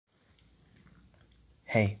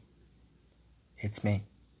Hey, it's me,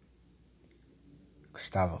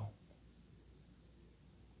 Gustavo.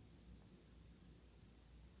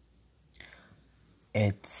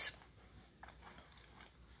 It's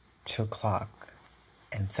 2 o'clock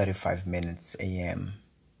and 35 minutes a.m.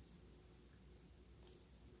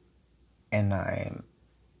 and I'm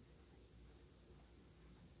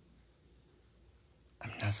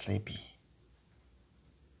not sleepy.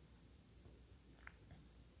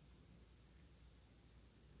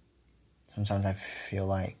 Sometimes I feel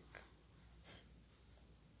like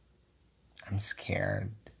I'm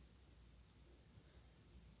scared.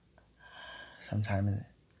 Sometimes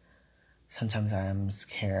I'm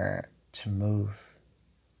scared to move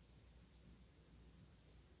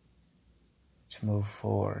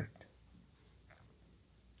forward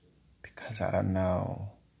because I don't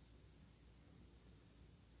know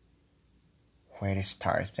where to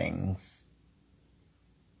start things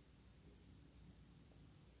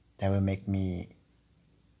that will make me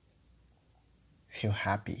feel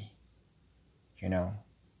happy, you know?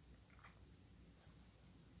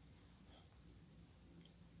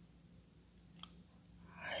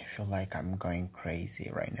 I feel like I'm going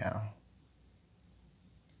crazy right now.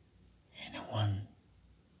 And no one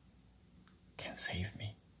can save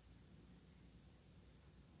me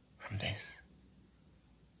from this.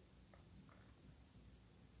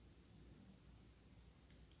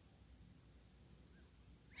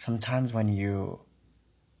 Sometimes when you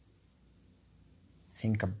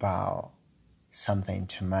think about something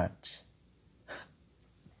too much,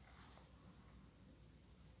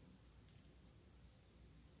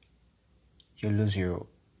 you lose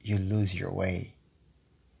your way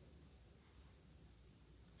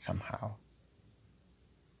somehow.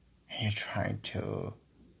 And you're trying to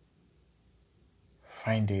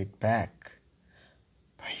find it back,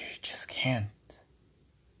 but you just can't.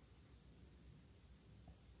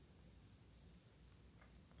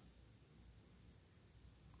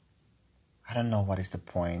 I don't know what is the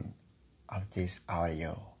point of this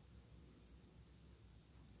audio.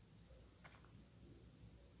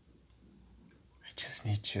 I just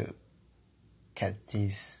need to get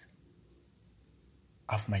this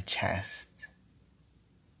off my chest.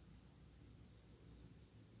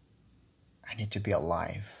 I need to be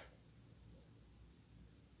alive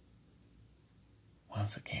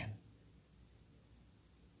once again.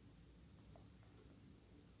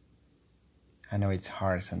 I know it's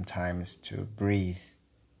hard sometimes to breathe.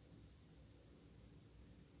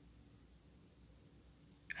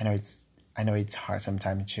 I know it's hard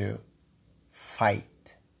sometimes to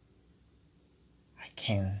fight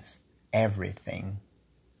against everything.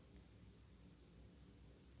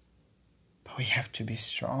 But we have to be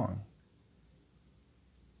strong.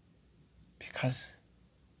 Because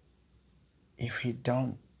if we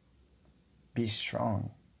don't be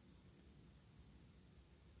strong,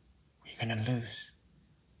 we're gonna lose.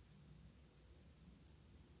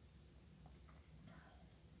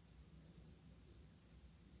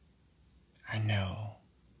 I know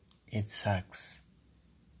it sucks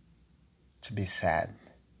to be sad.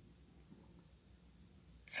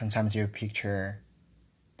 Sometimes you picture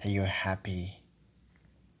that you're happy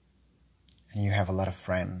and you have a lot of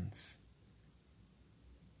friends.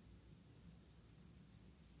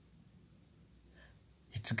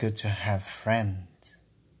 It's good to have friends.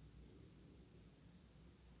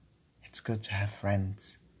 It's good to have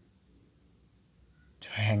friends to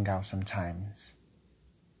hang out sometimes.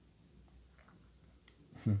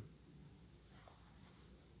 But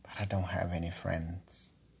I don't have any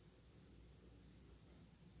friends.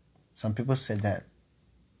 Some people say that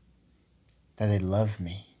they love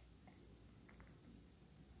me.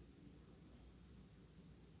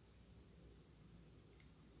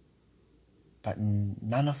 But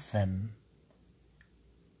none of them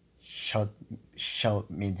showed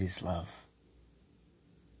me this love.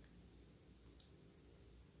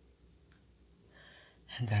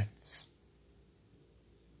 And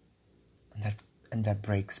that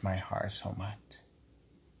breaks my heart so much.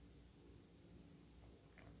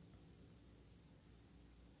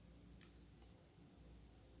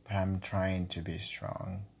 But I'm trying to be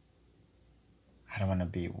strong. I don't want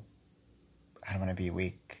to be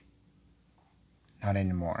weak. Not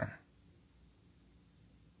anymore.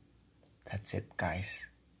 That's it, guys.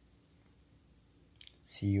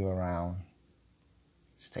 See you around.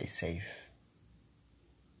 Stay safe.